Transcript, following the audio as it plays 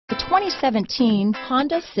2017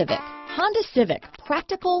 Honda Civic. Honda Civic,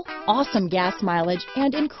 practical, awesome gas mileage,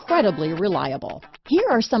 and incredibly reliable. Here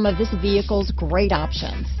are some of this vehicle's great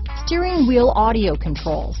options: steering wheel audio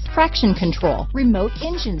controls, traction control, remote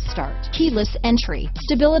engine start, keyless entry,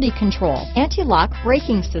 stability control, anti-lock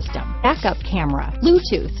braking system, backup camera,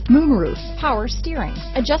 Bluetooth, moonroof, power steering,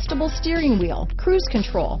 adjustable steering wheel, cruise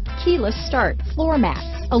control, keyless start, floor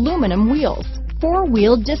mats, aluminum wheels,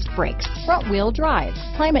 four-wheel disc brakes, front-wheel drive,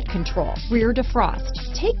 climate control, rear defrost.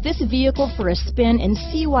 Take this vehicle for a spin and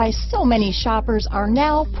see why so many shoppers are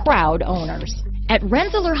now proud owners. At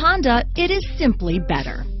Rensselaer Honda, it is simply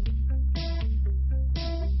better.